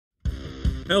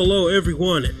Hello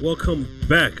everyone, welcome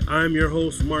back. I'm your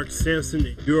host Mark Sampson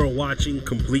and you're watching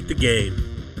Complete the Game.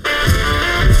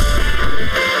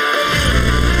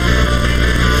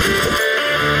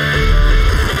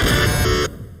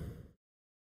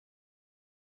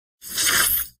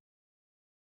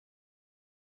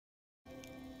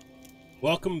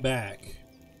 Welcome back,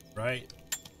 right?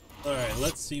 Alright,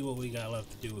 let's see what we got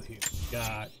left to do here. We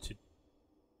got to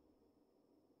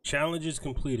challenges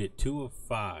completed, 2 of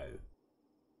 5.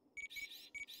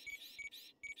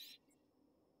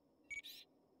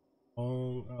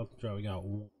 I'll try. We got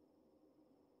 1.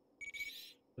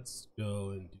 Let's go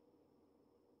and do.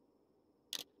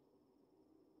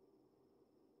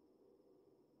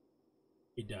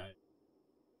 He died.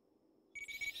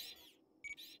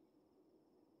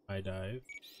 I dive.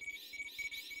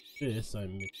 This I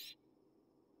missed.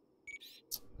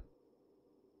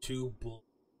 2 bull.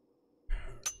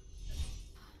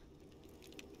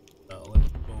 Let's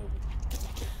go.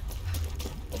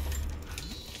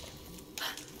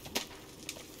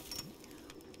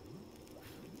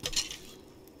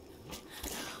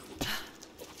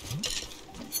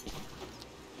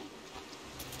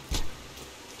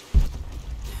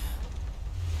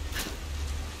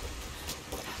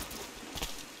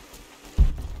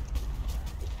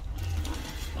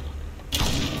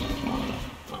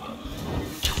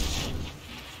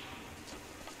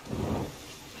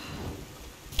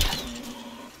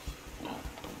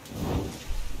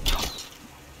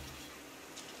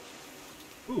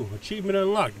 Ooh, achievement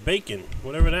unlocked. Bacon,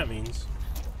 whatever that means.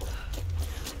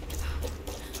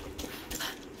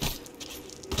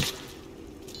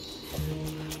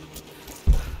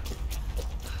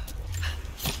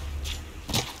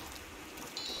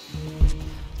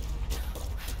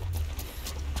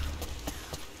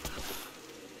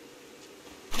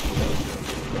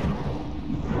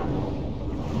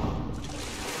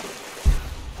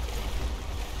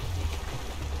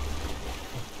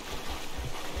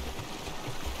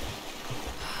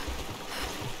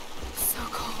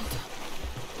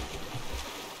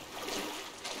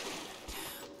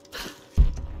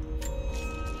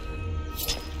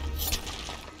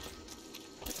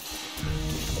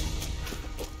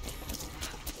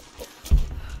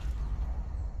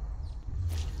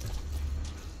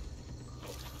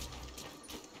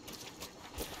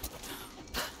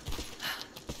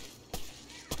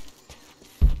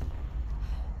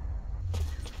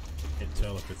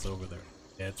 Tell if it's over there.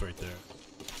 Yeah, it's right there.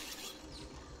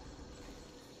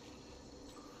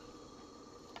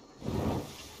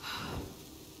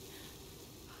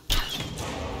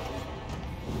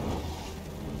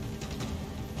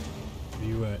 Where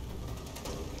you at?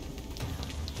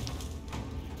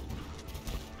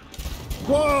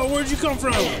 Whoa, where'd you come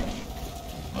from?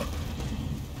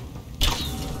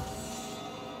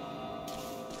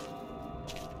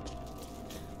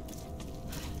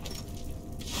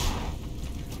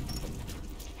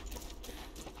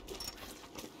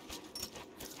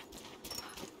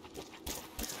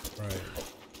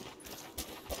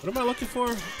 What am I looking for?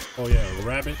 Oh yeah,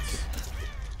 rabbits.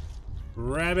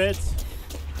 Rabbits.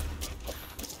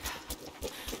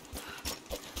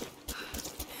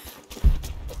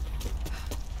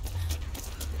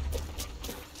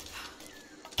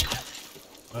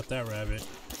 Not that rabbit.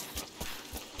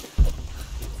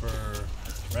 For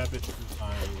rabbit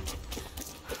lines.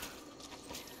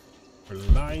 For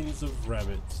lines of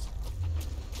rabbits.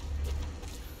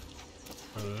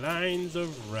 For lines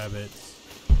of rabbits.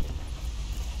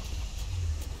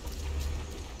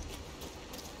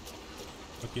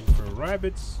 Looking for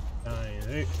rabbits.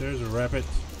 There's a rabbit.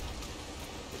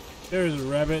 There's a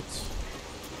rabbit.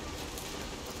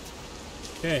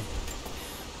 Okay.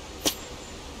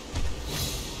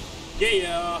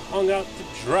 Yeah, hung out to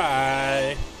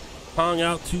dry. Hung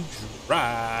out to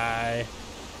dry.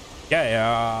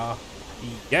 Yeah.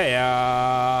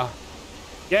 Yeah.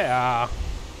 Yeah.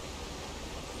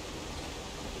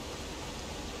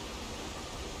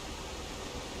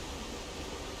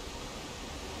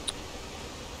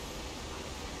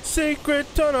 Secret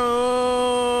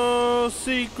tunnel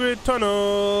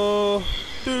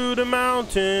through the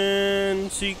mountain.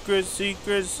 Secret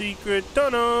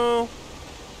tunnel.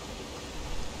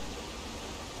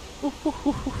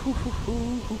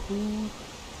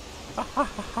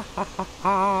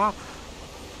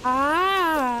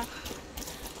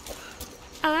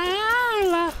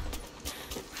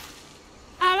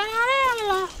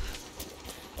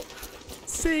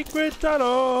 Secret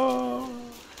tunnel.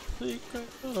 Secret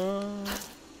tunnel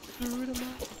through the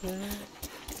mountain.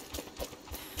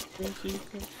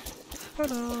 Secret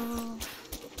tunnel.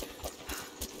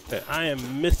 Okay, I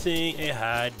am missing a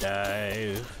high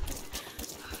dive.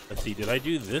 Let's see, did I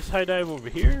do this high dive over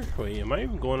here? Wait, am I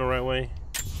even going the right way?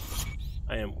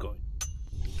 I am going.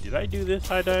 Did I do this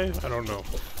high dive? I don't know.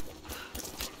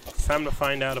 It's time to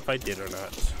find out if I did or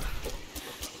not.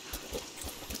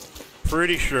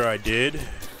 Pretty sure I did.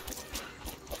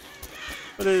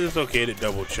 But it is okay to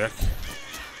double check.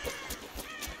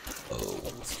 Oh,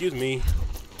 excuse me.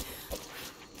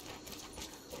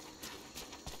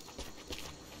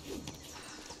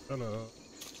 Oh no.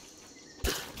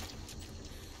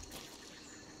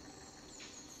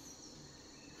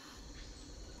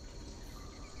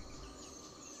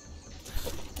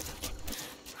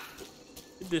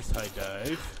 This high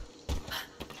dive.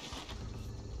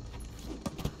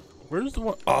 Where's the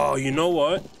one? Oh, you know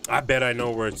what? I bet I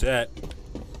know where it's at.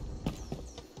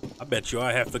 I bet you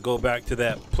I have to go back to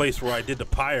that place where I did the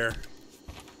pyre.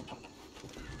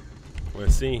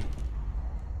 Let's see.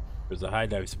 There's a high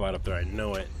dive spot up there. I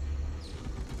know it.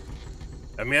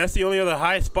 I mean, that's the only other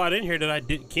high spot in here that I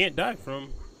can't dive from.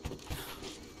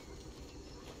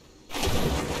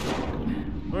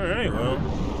 All right, well.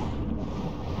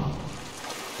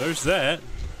 There's that.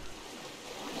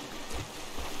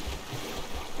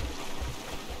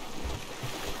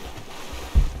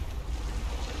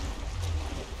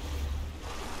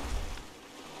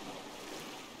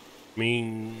 I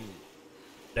mean,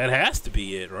 that has to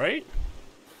be it, right?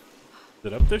 Is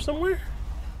it up there somewhere?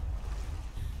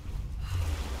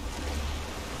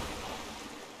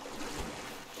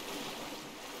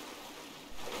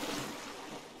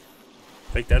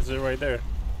 I think that's it right there.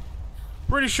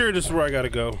 Pretty sure this is where I gotta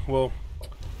go. Well,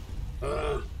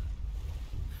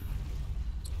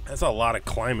 that's a lot of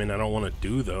climbing I don't want to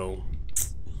do though.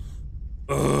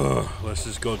 Let's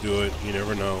just go do it. You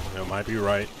never know. I might be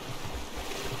right.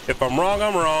 If I'm wrong,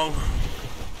 I'm wrong.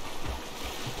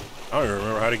 I don't even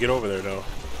remember how to get over there though.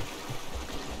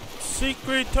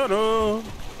 Secret tunnel.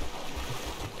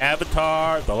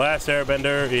 Avatar: The Last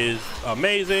Airbender is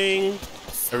amazing.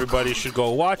 Everybody should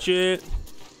go watch it.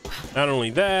 Not only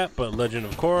that, but Legend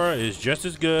of Korra is just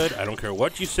as good. I don't care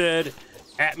what you said.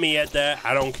 At me at that.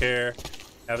 I don't care.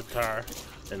 Avatar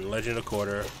and Legend of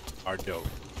Korra are dope.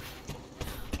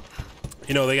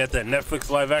 You know, they got that Netflix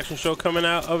live action show coming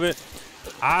out of it.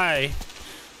 I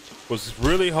was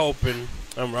really hoping,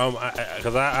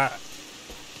 because I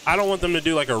don't want them to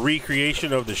do like a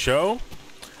recreation of the show.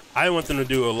 I want them to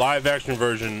do a live action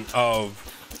version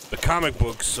of the comic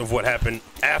books of what happened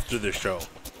after the show.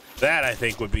 That I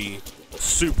think would be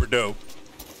super dope.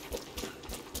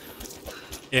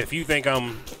 If you think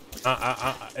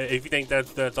if you think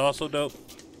that's also dope,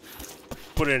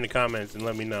 put it in the comments and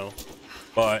let me know.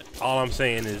 But all I'm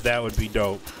saying is that would be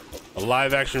dope. A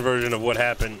live action version of what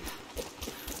happened,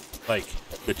 like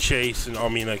the chase and I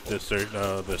mean like the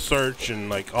search and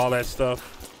like all that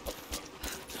stuff.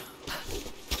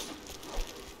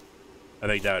 I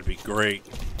think that would be great.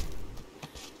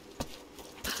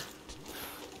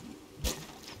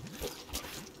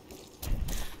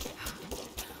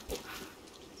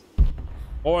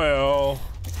 Oil.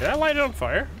 Did I light it on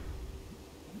fire?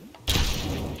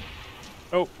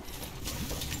 Oh.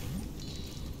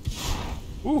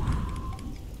 Ooh.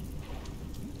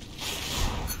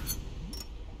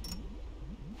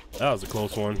 That was a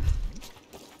close one.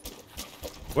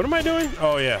 What am I doing?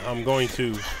 Oh yeah, I'm going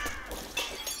to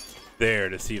there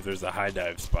to see if there's a high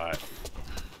dive spot.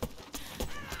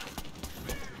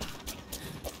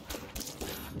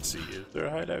 Let's see, is there a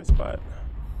high dive spot?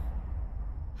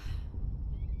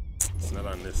 It's not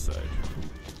on this side.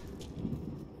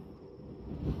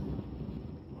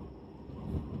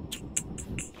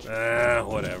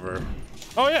 Whatever.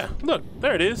 Oh yeah, look,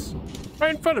 there it is.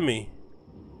 Right in front of me.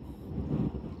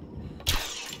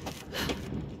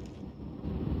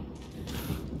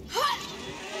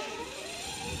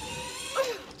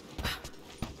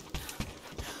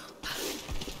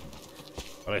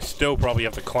 But I still probably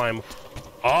have to climb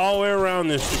all the way around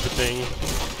this stupid thing.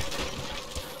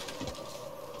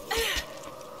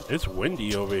 It's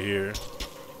windy over here.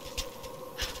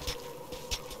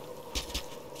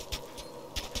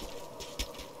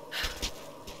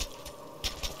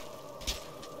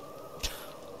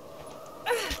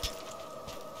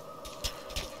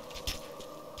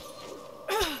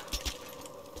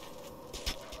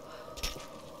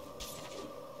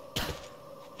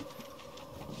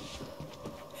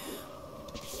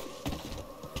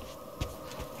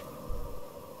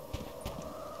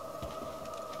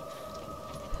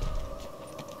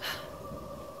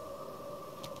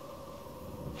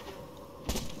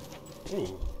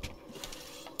 Ooh.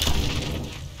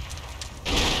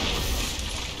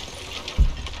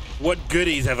 What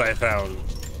goodies have I found?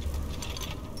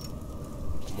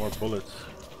 More bullets.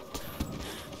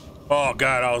 Oh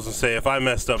God, I was gonna say if I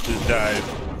messed up this dive.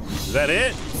 Is that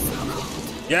it?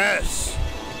 Yes.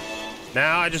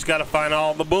 Now I just gotta find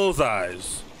all the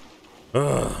bullseyes.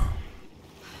 Ugh.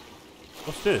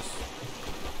 What's this?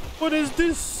 What is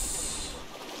this?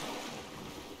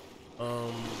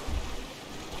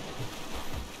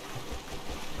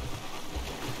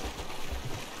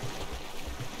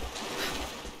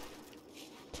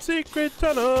 Secret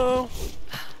tunnel.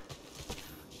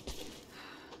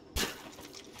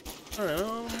 All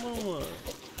right.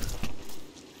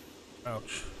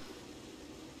 Ouch.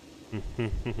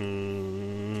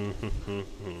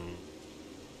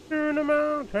 Through the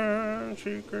mountain,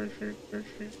 secret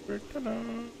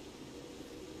tunnel.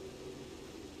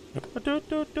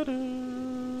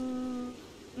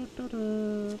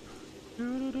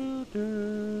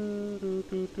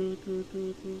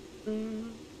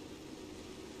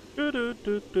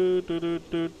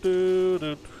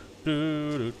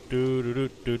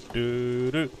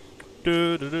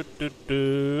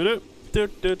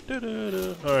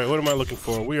 Alright, what am I looking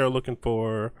for? We are looking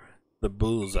for the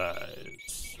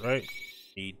bullseyes, right?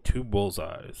 Need 2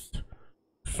 bullseyes.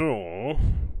 So,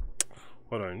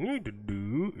 what I need to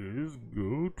do is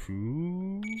go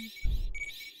to...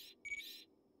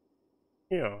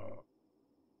 Yeah.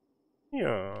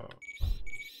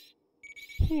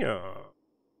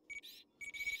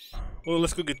 Well,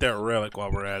 let's go get that relic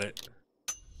while we're at it.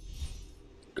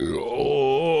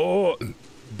 Oh,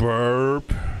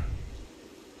 burp.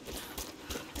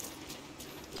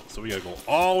 So we gotta go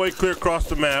all the way clear across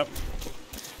the map.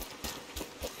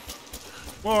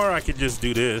 Or I could just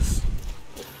do this.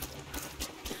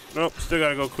 Nope, still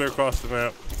gotta go clear across the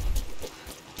map.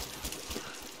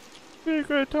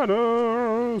 Secret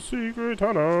tunnel,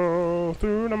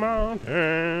 through the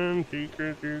mountain.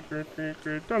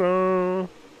 Secret tunnel.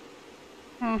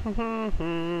 Won't be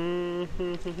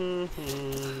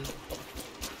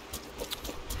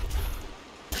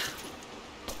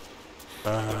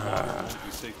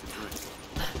safe to drink.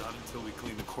 Not until we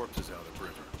clean the corpses out of the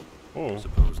river. Oh. I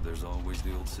suppose there's always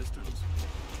the old cisterns.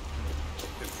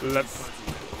 Let's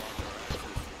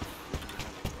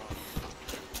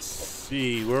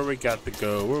see where we got to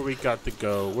go.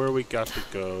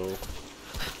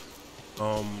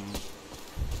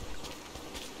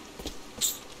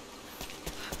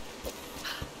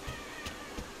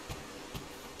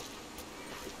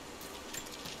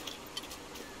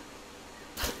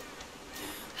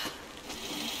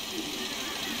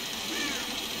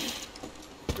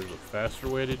 There's a faster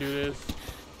way to do this.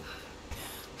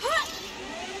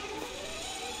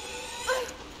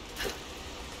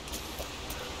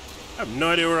 I have no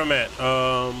idea where I'm at.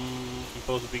 I'm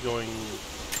supposed to be going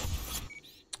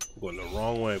the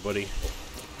wrong way, buddy.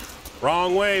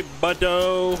 Wrong way,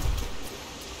 buddo.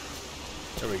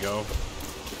 There we go.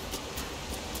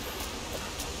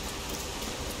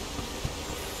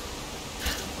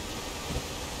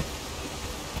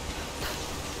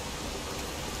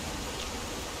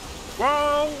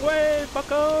 Wrong way,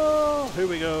 bucko. Here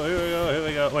we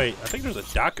go. Wait, I think there's a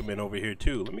document over here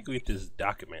too. Let me go get this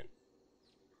document.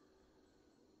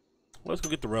 Let's go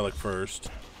get the relic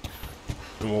first,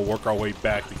 and we'll work our way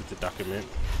back to get the document.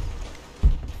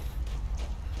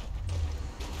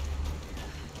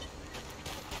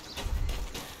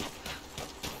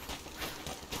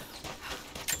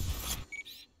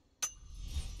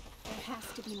 There has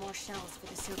to be more shells for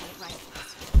the Soviet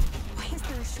rifles. Why is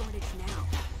there a shortage now?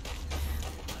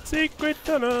 Secret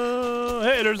tunnel.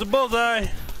 Hey, there's a bullseye.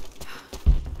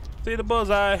 See the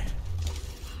bullseye.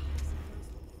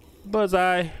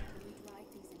 Bullseye.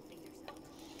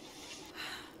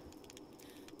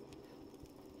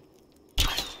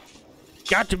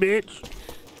 Gotcha, bitch.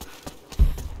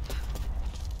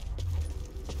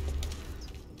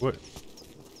 What?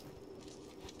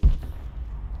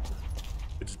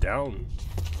 It's down.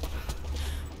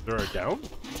 Is there a down?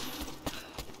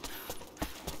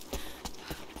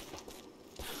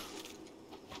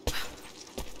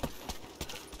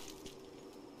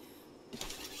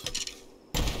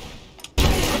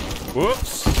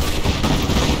 Whoops.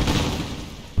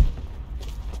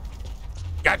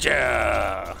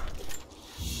 Gotcha.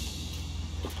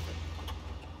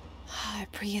 A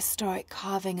prehistoric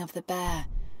carving of the bear.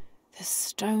 The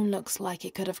stone looks like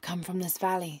it could have come from this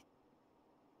valley.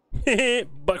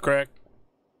 Butt crack.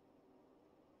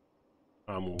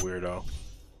 I'm a weirdo.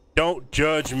 Don't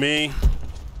judge me.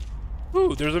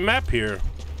 Ooh, there's a map here.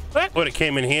 That would have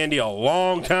came in handy a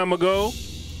long time ago.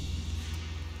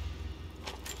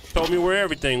 Told me where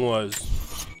everything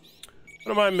was.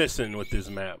 What am I missing with this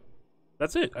map?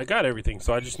 That's it. I got everything.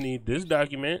 So I just need this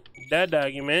document, that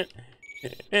document,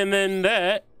 and then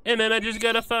that, and then I just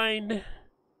gotta find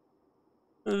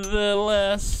the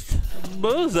last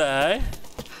bullseye.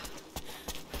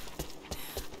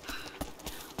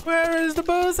 Where is the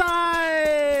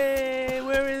bullseye?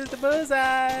 Where is the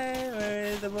bullseye? Where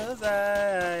is the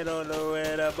bullseye? I don't know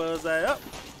where the bullseye. Oh,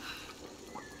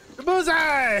 the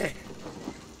bullseye!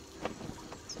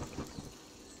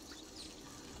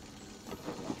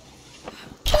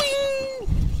 Boing!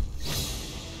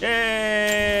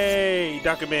 Yay!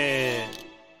 Document.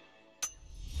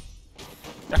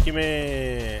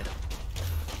 Document.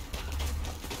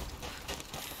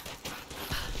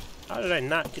 How did I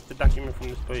not get the document from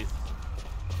this place?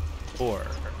 4.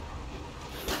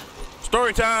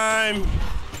 Story time!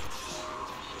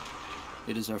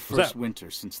 It is our first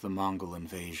winter since the Mongol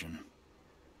invasion.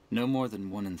 No more than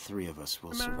 1 in 3 of us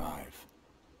will survive.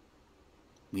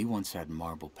 We once had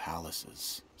marble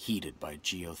palaces, heated by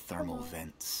geothermal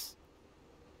vents.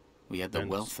 We had the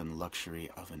wealth and luxury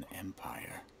of an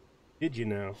empire. Did you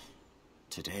know?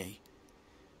 Today,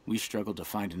 we struggle to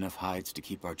find enough hides to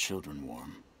keep our children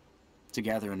warm, to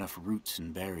gather enough roots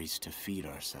and berries to feed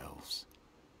ourselves.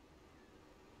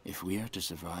 If we are to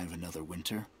survive another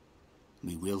winter,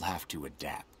 we will have to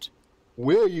adapt.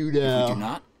 Will you now? If we do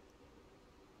not,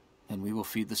 then we will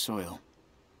feed the soil,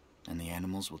 and the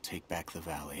animals will take back the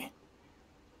valley.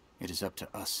 It is up to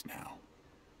us now.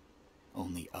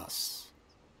 Only us.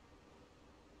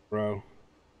 Bro,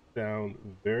 sound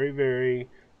very, very,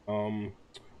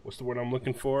 what's the word I'm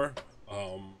looking for?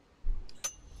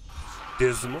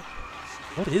 Dismal.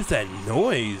 What is that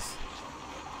noise?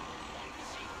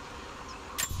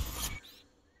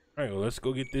 All right, well, let's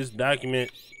go get this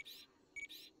document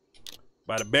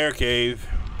by the bear cave.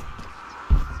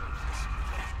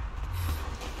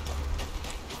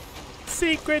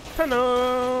 Secret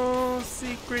tunnel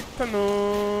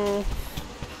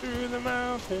through the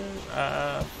mountain.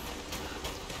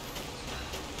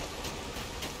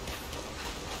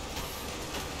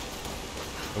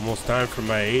 Almost time for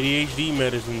my ADHD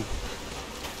medicine.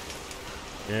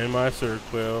 And my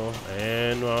Seroquel,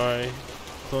 and my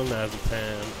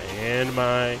clonazepam, and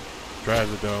my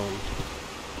trazodone,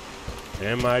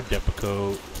 and my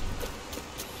Depakote.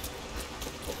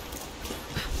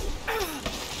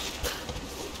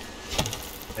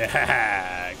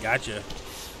 Gotcha.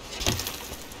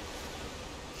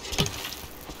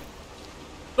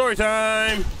 Story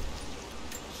time!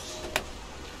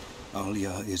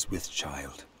 Alia is with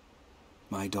child,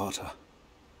 my daughter.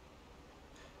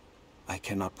 I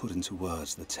cannot put into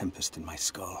words the tempest in my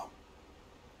skull.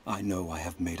 I know I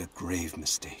have made a grave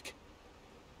mistake.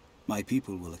 My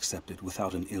people will accept it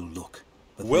without an ill look,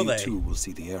 but they too will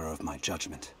see the error of my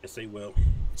judgment. Yes, they will.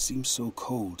 It seems so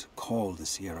cold to call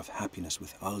this year of happiness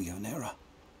with Alia an era.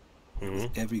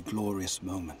 With every glorious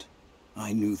moment,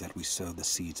 I knew that we sowed the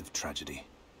seeds of tragedy.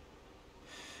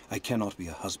 I cannot be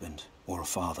a husband or a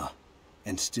father,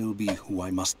 and still be who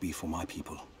I must be for my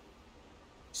people.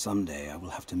 Someday I will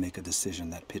have to make a decision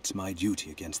that pits my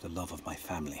duty against the love of my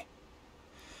family.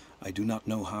 I do not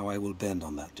know how I will bend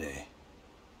on that day.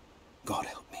 God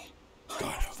help me.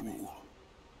 God help me.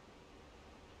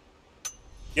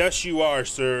 Yes, you are,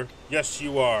 sir. Yes,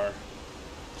 you are.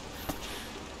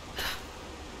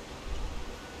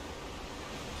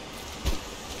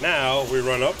 Now we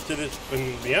run up to this,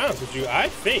 and to be honest with you, I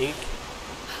think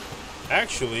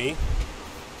actually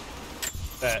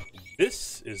that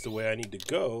this is the way I need to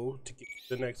go to get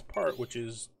to the next part, which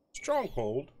is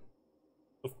Stronghold,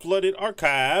 the Flooded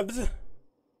Archives,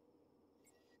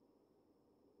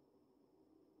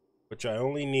 which I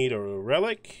only need a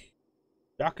relic,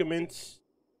 documents,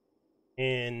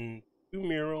 and 2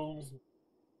 murals.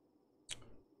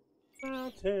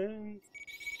 Mountains.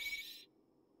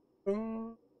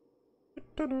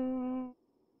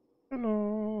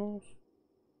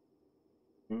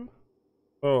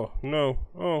 Oh no,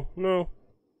 oh no,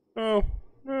 no,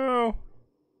 no,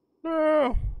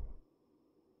 no,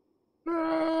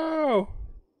 no.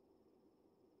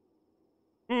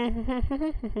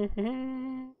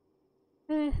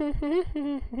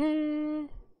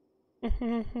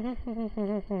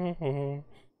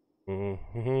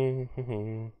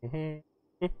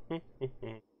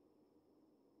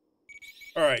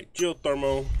 All right,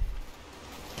 geothermal.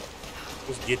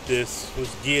 Let's get this.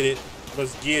 Let's get it.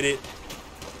 Let's get it.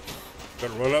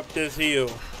 Gotta run up this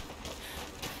hill.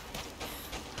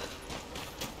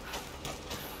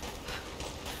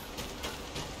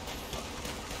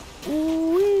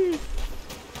 Ooh-wee.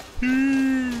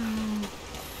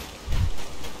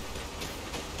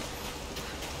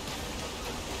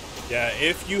 Yeah,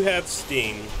 if you have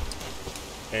Steam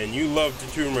and you love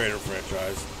the Tomb Raider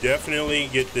franchise, definitely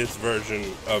get this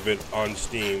version of it on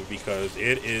Steam because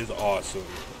it is awesome.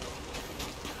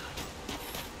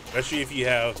 Especially if you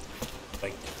have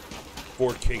like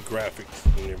 4K graphics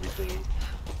and everything.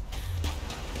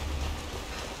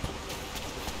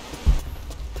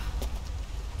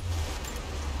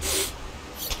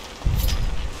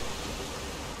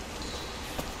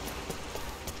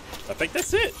 I think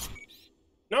that's it.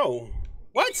 No.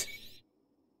 What?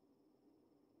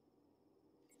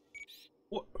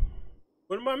 What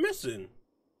am I missing?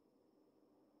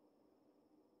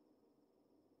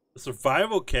 The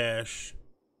survival cache.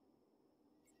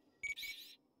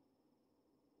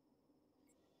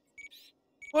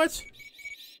 What?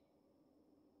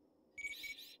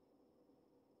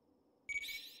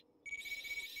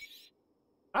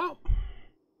 Oh.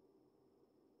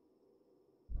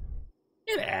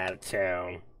 Get out of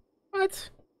town. What?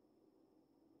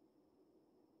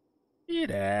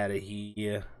 Get out of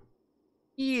here.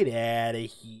 Get out of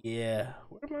here.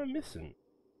 What am I missing?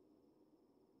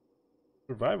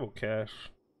 Survival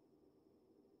cache.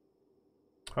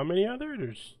 How many are there?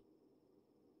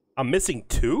 I'm missing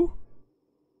 2?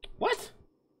 What?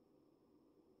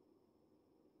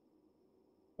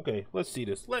 Okay, let's see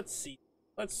this. Let's see.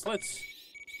 Let's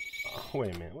oh,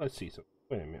 wait a minute. Let's see some.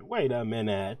 Wait a minute. Wait a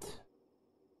minute.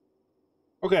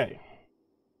 Okay.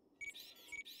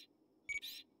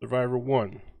 Survivor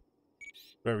 1.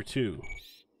 Survivor 2.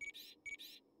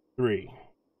 3.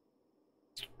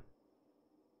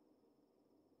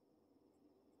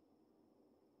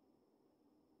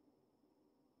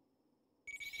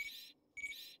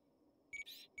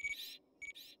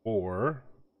 4.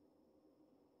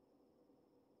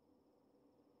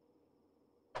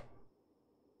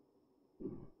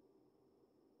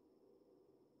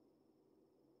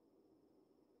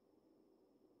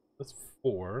 That's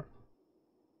 4.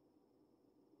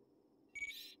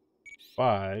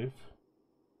 5.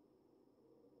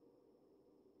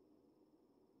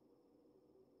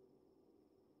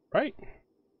 Right?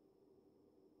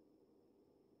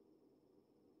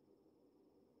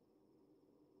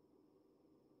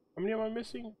 How many am I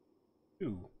missing?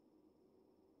 2.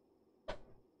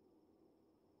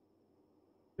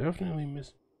 Definitely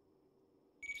missing.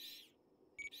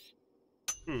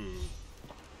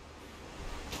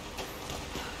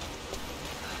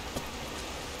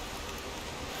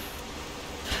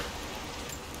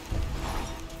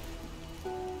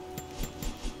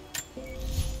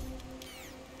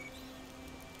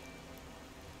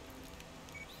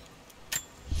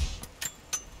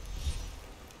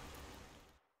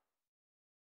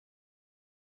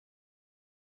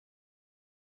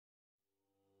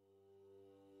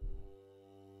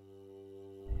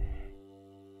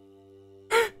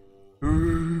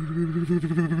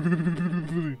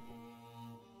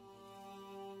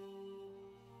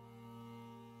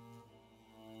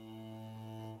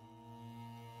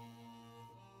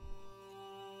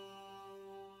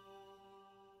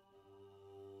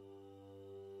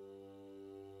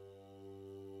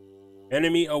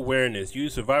 Enemy awareness.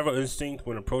 Use survival instinct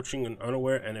when approaching an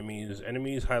unaware enemies.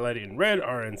 Enemies highlighted in red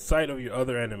are in sight of your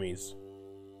other enemies.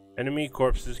 Enemy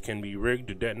corpses can be rigged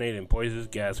to detonate in poisonous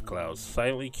gas clouds,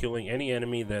 silently killing any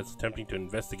enemy that's attempting to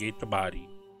investigate the body.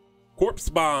 Corpse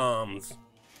bombs!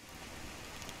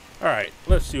 Alright,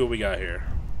 let's see what we got here.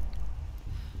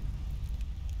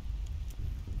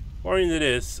 According to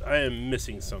this, I am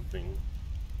missing something.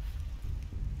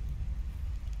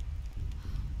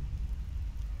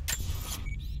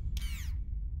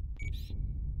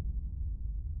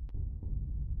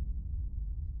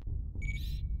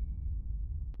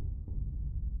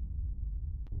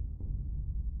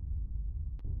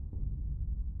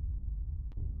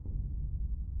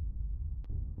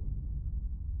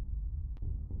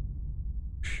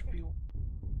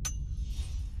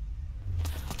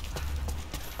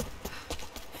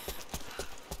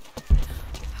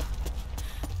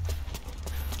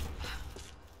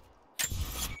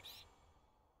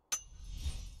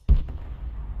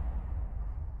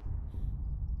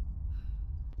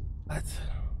 What?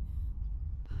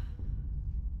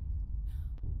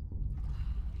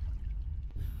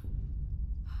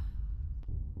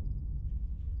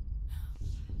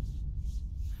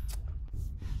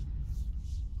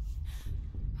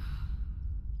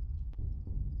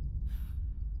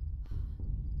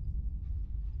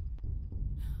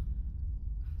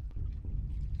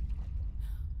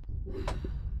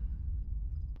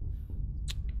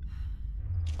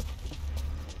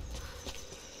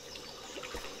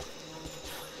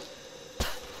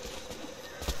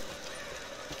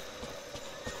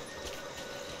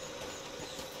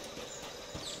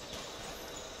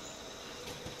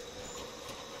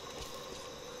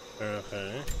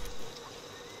 Okay.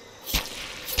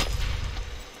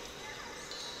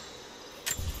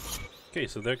 Okay,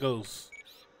 so there goes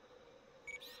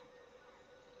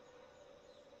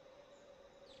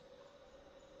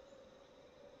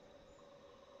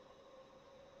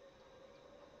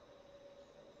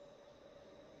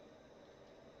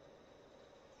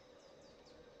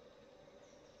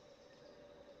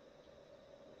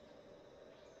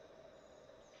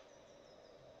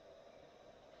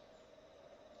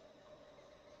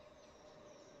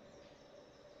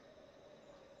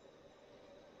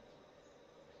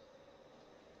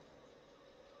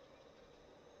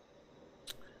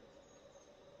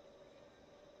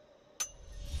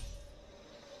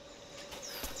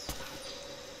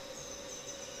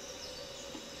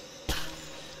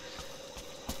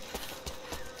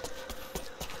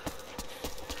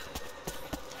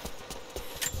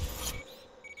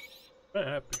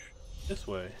map. This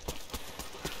way.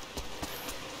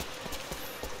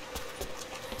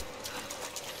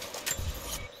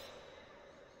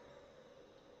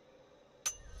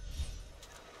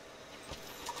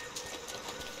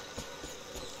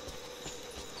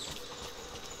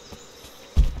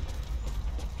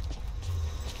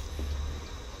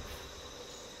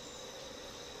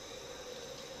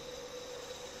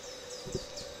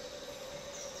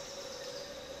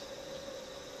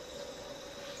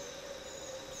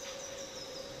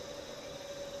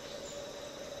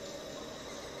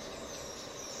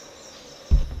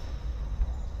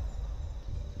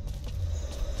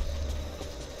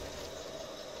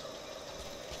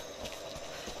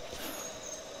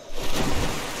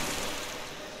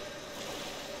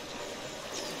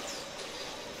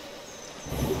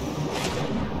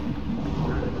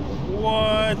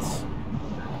 What?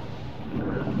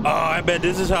 Oh, I bet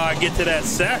this is how I get to that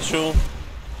satchel.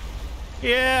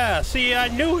 Yeah, see, I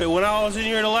knew it when I was in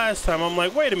here the last time. I'm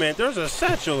like, wait a minute, there's a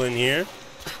satchel in here.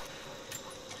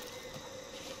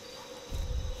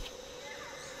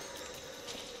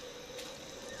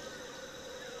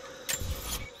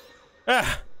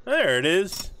 Ah, there it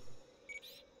is.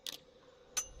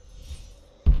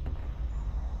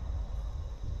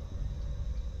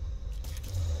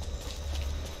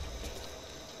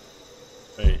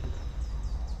 Wait.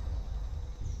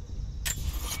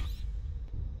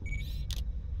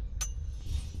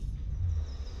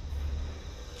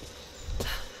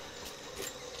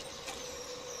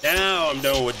 Now I'm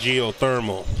done with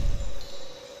geothermal.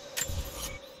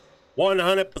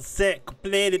 100%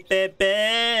 completed,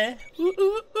 baby. Ooh,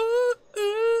 ooh, ooh,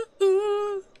 ooh,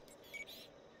 ooh.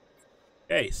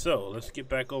 Okay, so let's get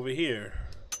back over here.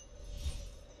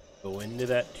 Go into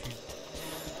that tube.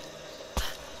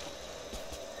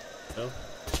 No?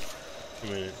 A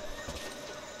minute.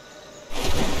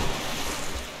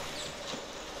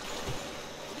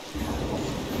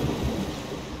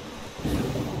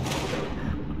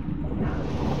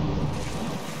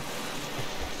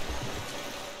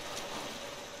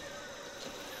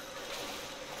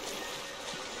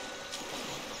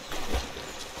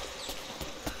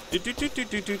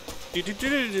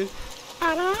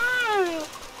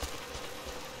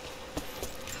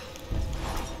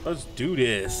 Let's do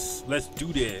this. Let's do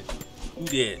that. Do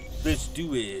that. Let's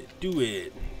do it. Do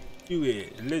it. Do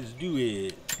it. Let's do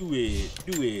it. Do it.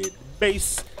 Do it.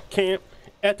 Base camp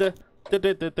at the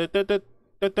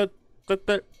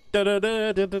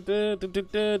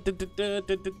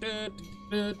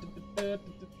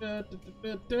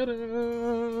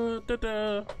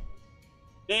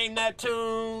name that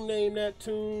tune, name that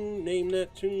tune, name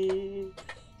that tune.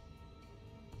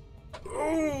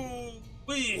 Oh,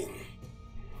 wee.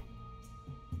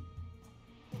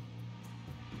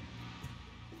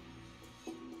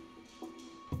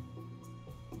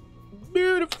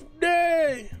 Beautiful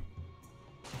day.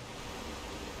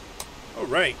 All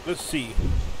right, let's see.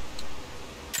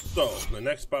 So the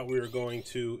next spot we are going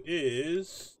to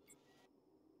is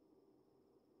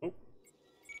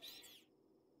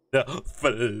the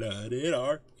flooded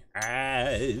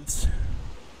archives.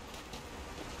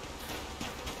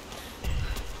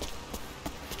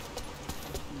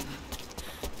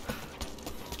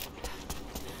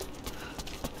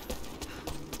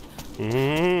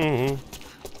 Mm-hmm.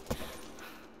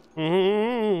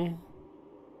 Mm-hmm.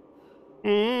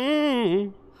 Mm-hmm.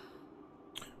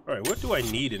 All right, what do I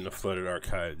need in the flooded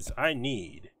archives? I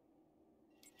need.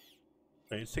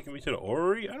 It's taking me to the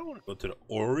orrery. I don't want to go to the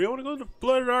orrery. I want to go to the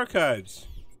flooded archives.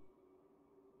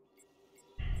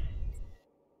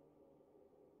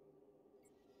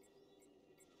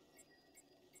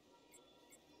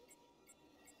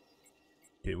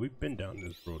 Okay, we've been down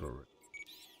this road already.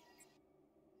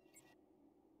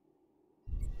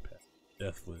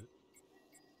 Deathlit.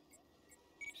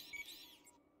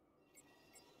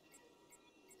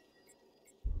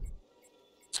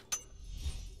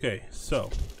 Okay, so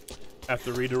have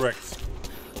to redirect.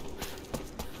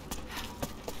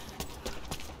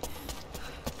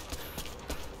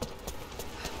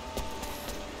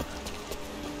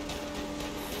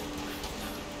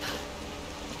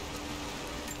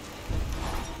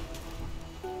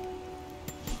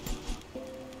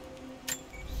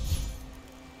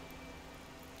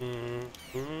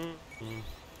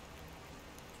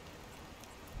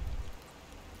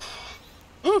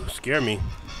 Ooh, scare me.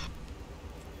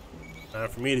 Time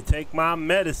for me to take my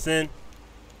medicine.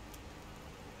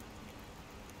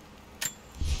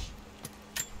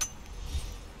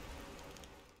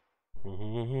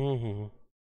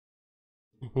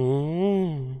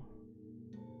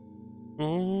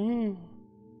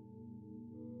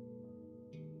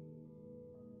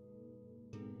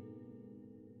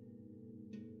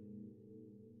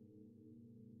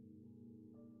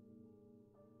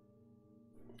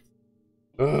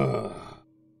 Ugh.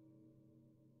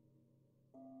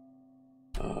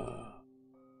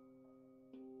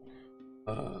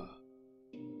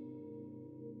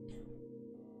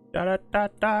 Da da da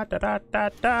da da da da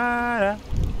da.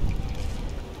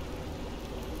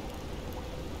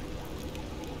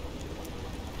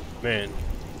 Man,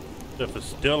 stuff is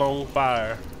still on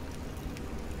fire.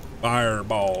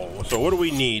 Fireball. So what do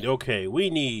we need? Okay, we're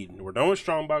done with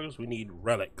strong boxes. We need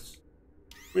relics.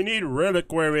 We need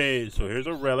reliquaries. So here's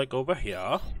a relic over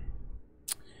here.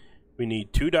 We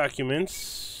need 2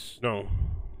 documents. No,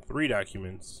 3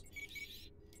 documents.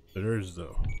 So there's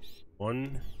the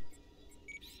 1,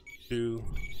 2,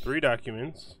 3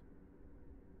 documents.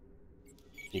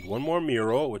 Need 1 more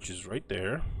mural, which is right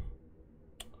there.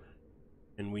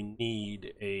 And we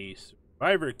need a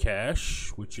survivor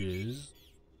cache, which is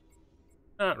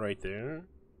not right there.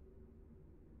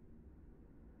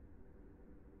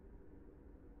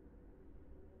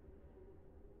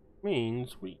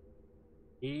 Means we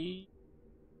need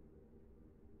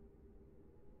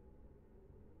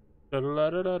da da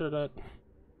da da da da.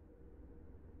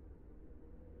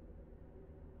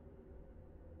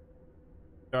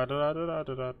 Da da da da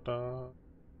da da da.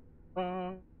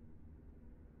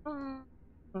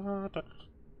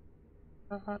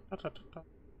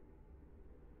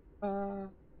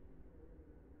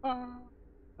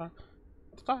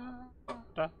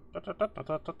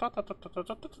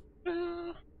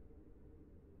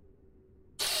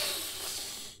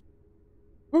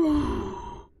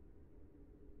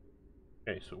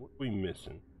 Okay, so what are we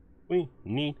missing? We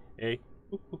need a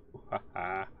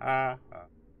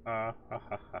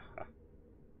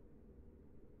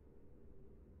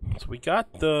so we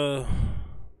got the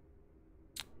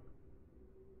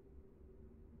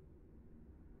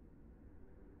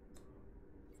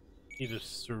need a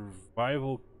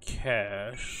survival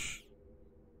cache,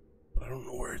 but I don't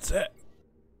know where it's at.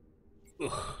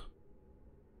 Ugh.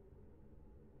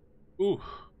 Ooh.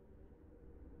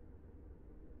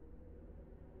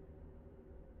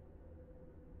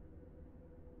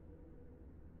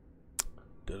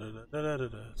 Da, da, da, da, da,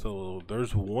 da. So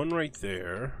there's one right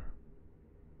there.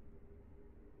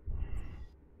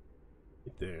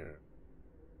 Right there.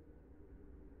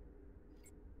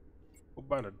 Go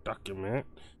buy the document.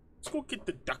 Let's go get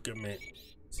the document.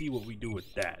 See what we do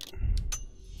with that.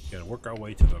 Gotta work our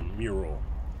way to the mural.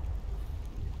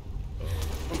 So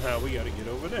somehow we gotta get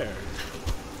over there.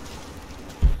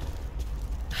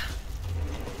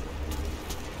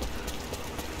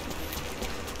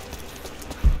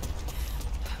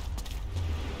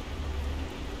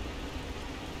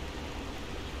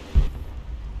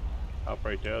 Up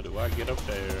right there. Do I get up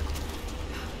there?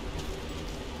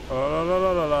 Oh, la la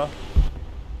la la la.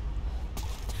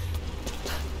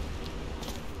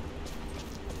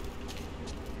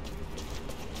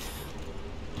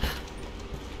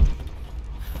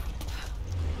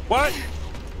 What?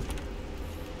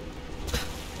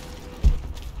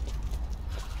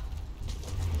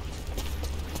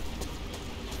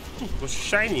 What's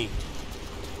shiny?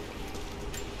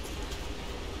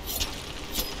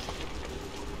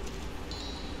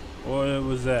 What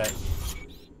was that?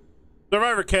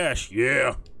 Survivor cache,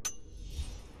 yeah.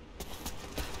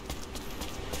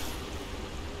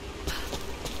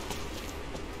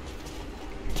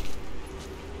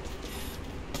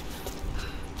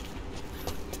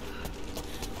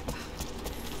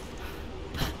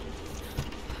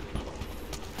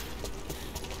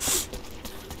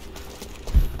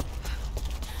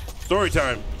 Story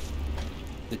time.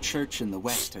 The church in the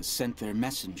West has sent their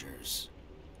messengers,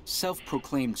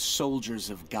 self-proclaimed soldiers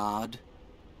of God,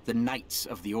 the Knights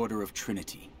of the Order of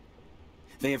Trinity.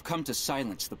 They have come to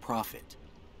silence the Prophet,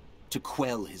 to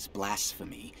quell his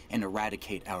blasphemy and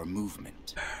eradicate our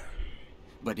movement.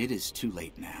 But it is too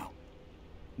late now.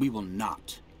 We will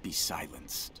not be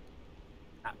silenced.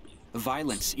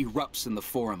 Violence erupts in the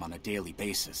Forum on a daily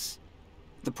basis.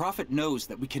 The Prophet knows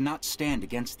that we cannot stand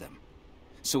against them,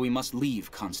 so we must leave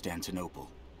Constantinople.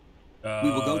 We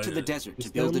will go to the desert to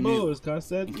build anew and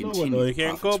continue You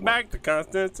can't go back to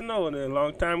Constantinople. A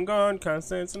long time gone.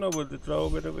 Constantinople, it's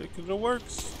over because it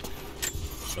works.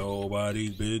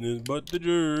 Nobody's business but the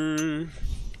Jews.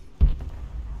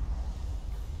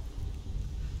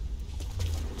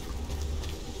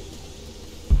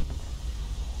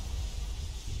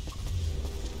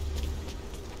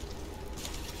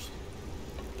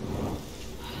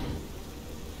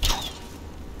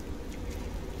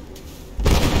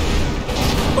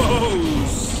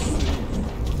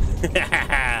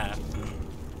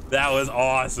 That was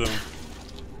awesome.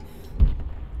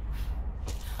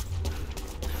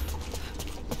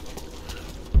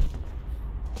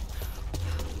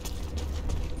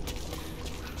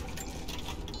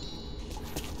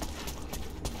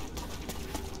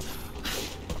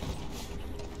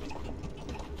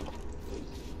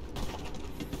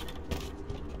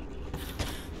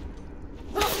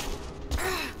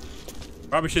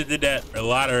 Probably should have did that a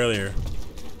lot earlier.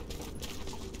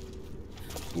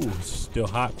 Ooh, it's still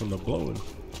hot from the blowing.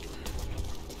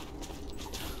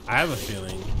 I have a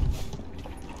feeling.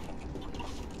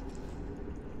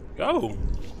 Go.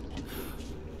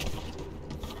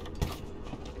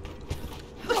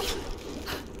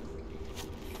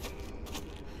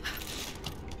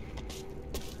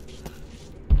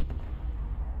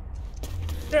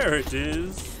 There it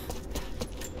is.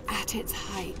 At its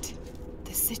height,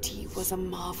 the city was a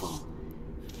marvel.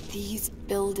 These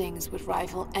buildings would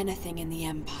rival anything in the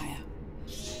Empire.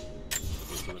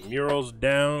 So the mural's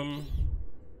down.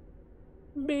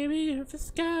 Baby, if the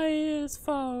sky is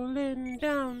falling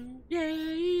down, yeah,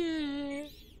 yeah.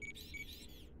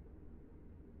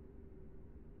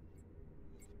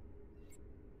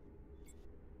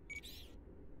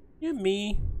 You and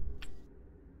me,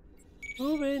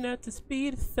 moving at the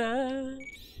speed of sound.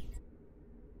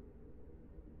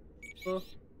 Huh.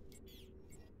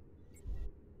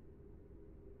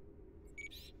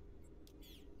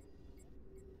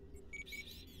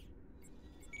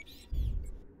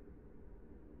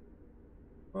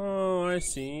 Oh, I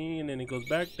see. And then it goes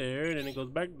back there, and then it goes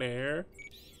back there.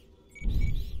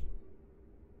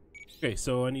 Okay,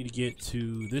 so I need to get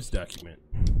to this document.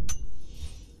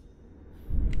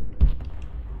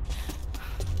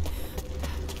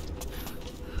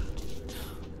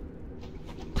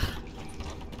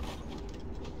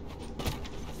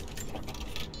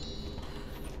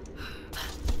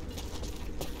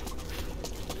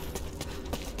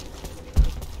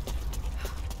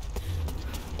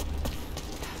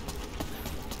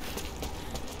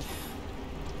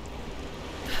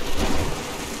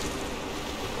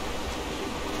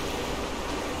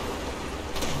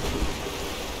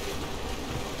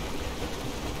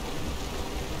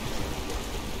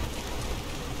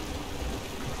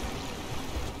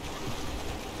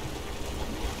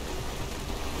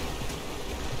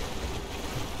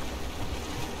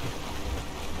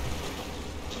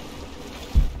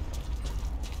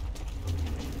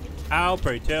 How,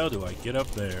 pray tell, do I get up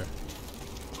there?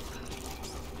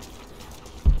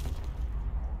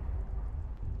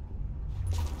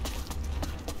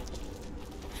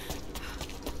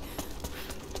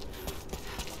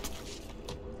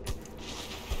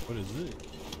 What is it?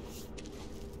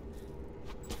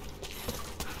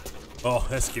 Oh,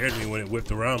 that scared me when it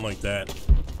whipped around like that.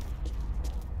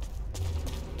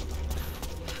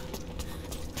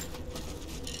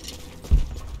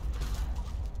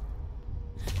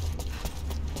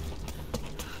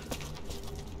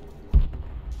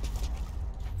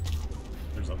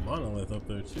 Monolith up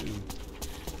there too.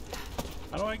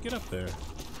 How do I get up there?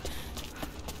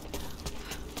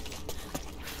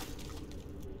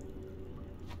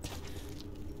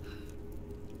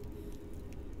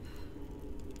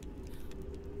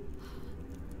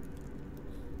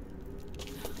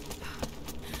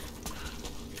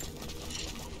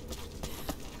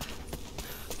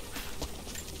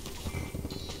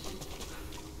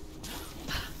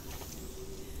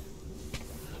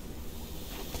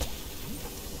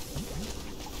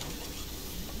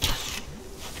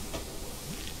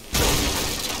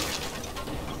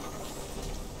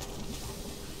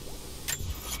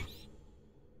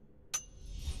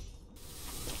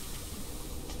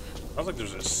 Sounds like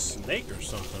there's a snake or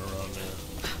something around there.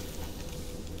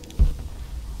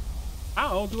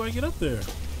 How do I get up there?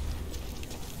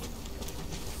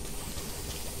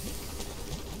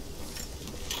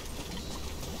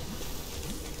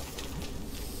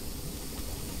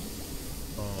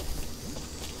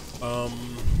 Oh.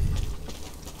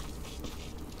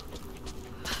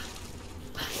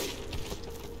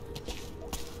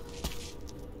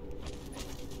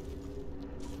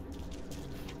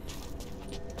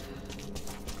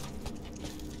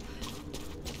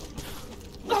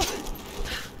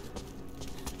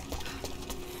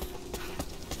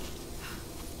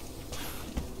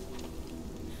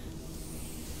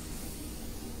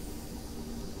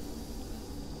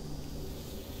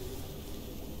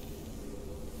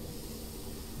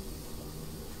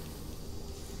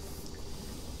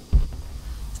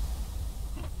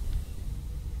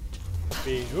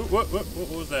 What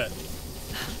was that?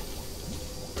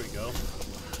 There we go.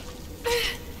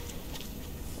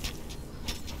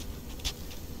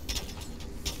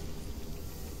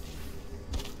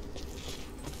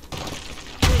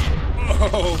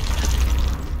 Oh!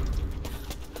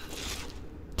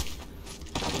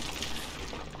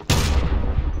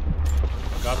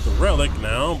 Got the relic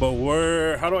now,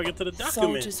 but how do I get to the document?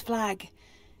 Soldier's flag,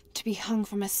 to be hung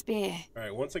from a spear.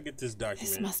 Alright, once I get this document...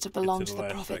 This must have belonged to the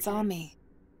Prophet's army.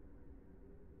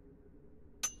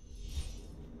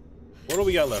 What do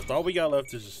we got left? All we got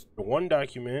left is the one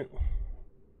document.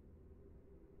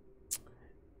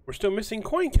 We're still missing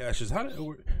coin caches. How did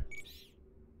where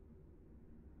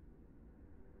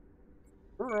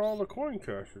are all the coin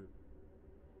caches?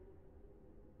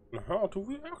 And how do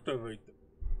we activate them?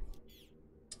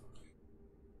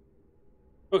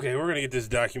 Okay, we're gonna get this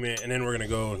document and then we're gonna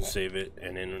go and save it,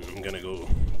 and then I'm gonna go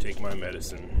take my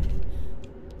medicine.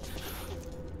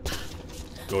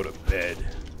 Go to bed.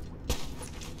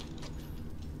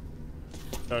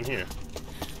 Down here.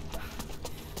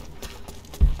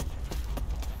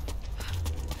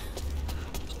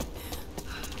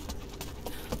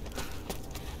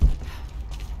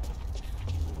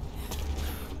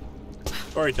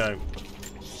 Story time.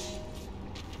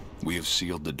 We have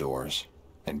sealed the doors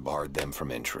and barred them from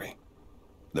entry.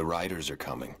 The riders are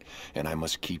coming, and I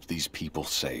must keep these people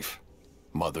safe.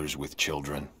 Mothers with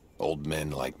children, old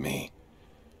men like me.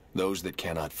 Those that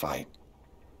cannot fight.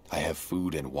 I have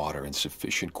food and water in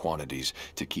sufficient quantities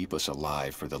to keep us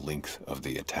alive for the length of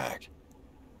the attack.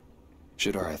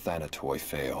 Should our Athanatoi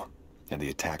fail, and the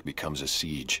attack becomes a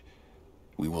siege,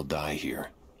 we will die here.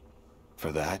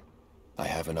 For that, I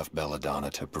have enough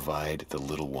belladonna to provide the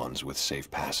little ones with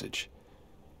safe passage.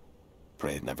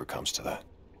 Pray it never comes to that.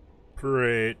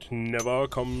 Pray it never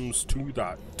comes to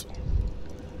that.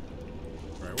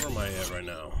 Alright, where am I at right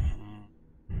now?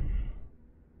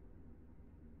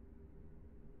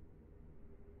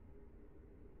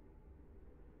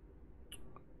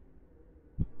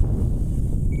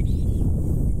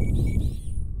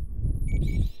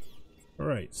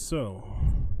 Alright, so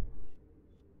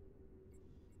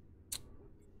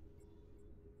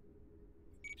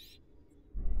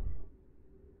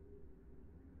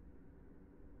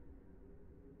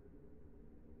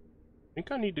I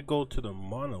think I need to go to the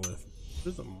monolith.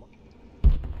 There's a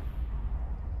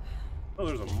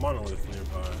there's a monolith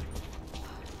nearby.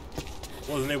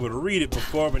 Wasn't able to read it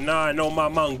before, but now I know my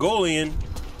Mongolian.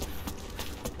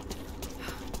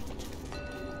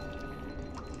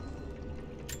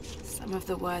 Some of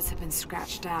the words have been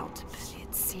scratched out, but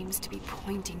it seems to be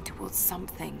pointing towards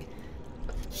something.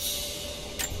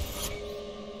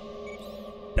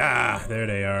 Ah, there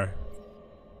they are.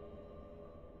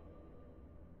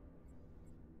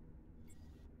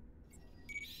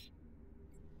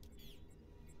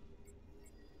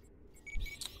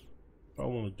 What I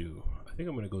want to do, I think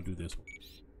I'm gonna go do this one.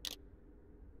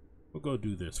 We'll go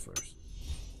do this first.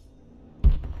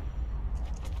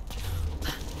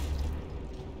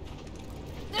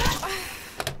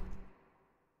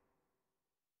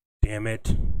 Damn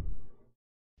it.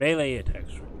 Melee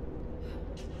attacks.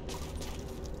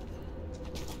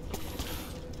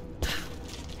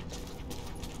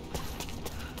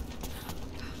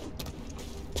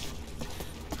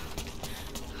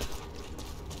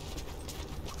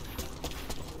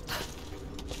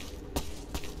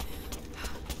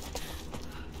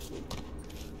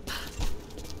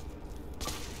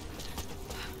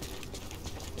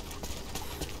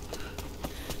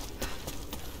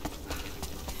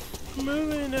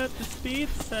 Moving at the speed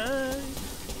sign.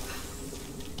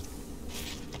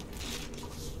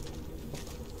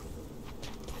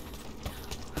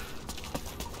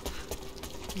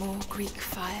 More Greek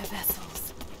fire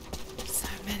vessels. So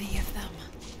many of them.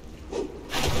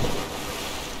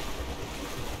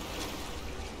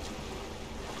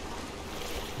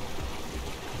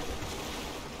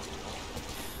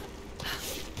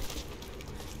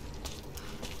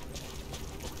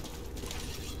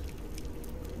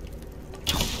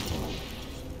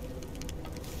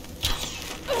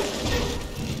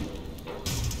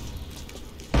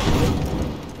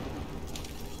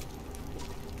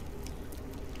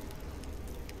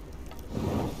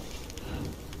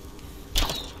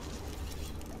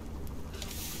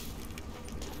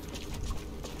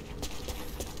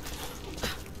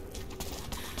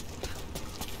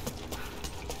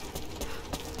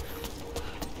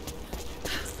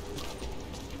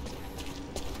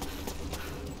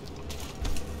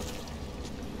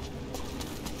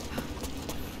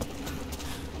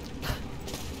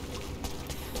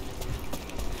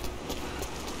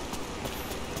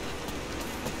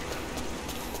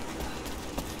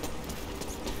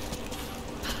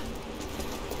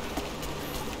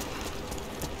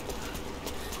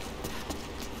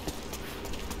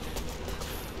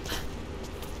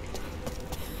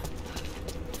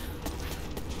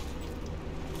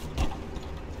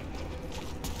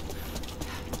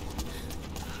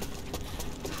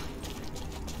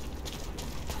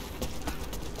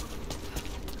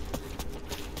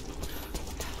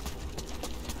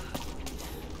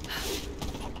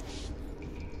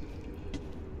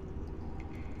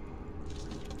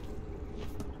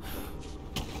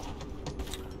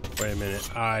 Wait a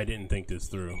minute, I didn't think this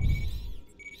through.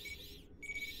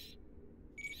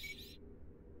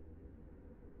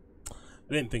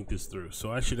 I didn't think this through, so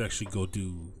I should actually go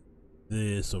do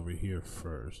this over here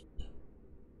first.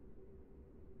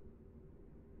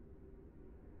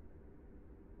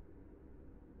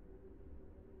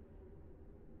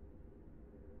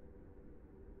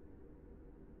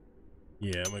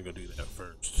 Yeah, I'm gonna go do that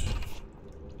first.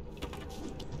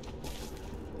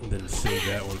 And then save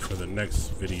that one for the next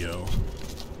video.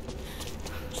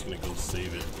 I'm just gonna go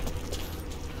save it.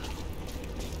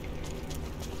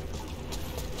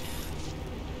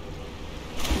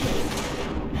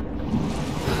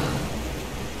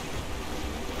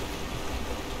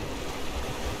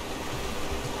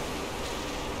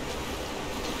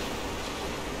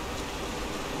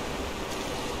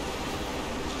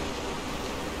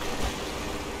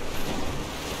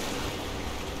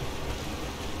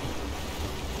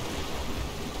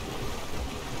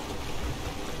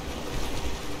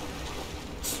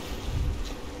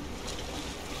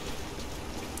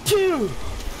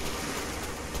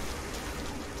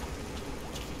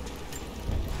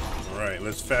 Alright,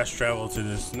 let's fast travel to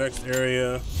this next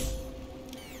area,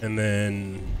 and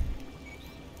then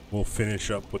we'll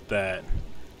finish up with that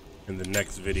in the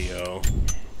next video.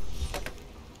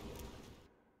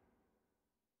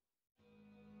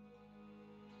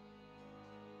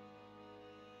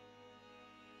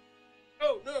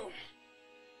 Oh no!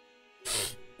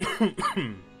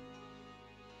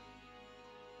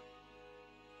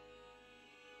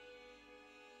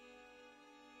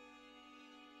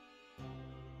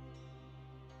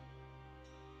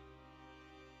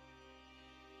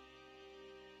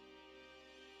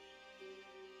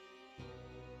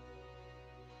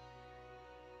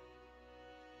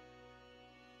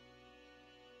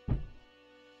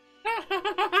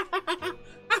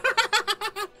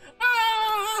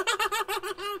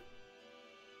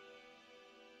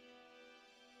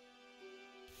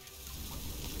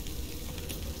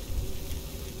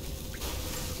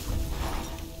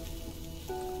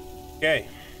 Okay,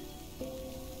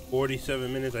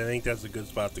 47 minutes. I think that's a good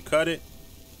spot to cut it.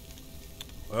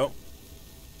 Well,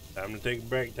 time to take a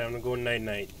break. Time to go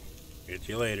night-night. Get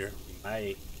you later.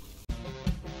 Bye.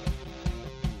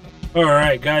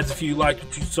 Alright guys, if you liked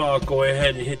what you saw, go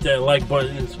ahead and hit that like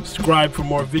button and subscribe for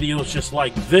more videos just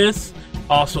like this.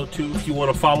 Also too, if you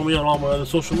want to follow me on all my other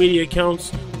social media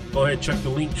accounts, go ahead and check the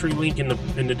Linktree link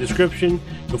in the description.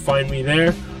 You'll find me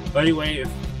there. But anyway,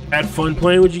 had fun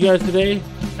playing with you guys today.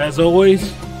 As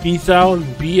always, peace out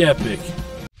and be epic.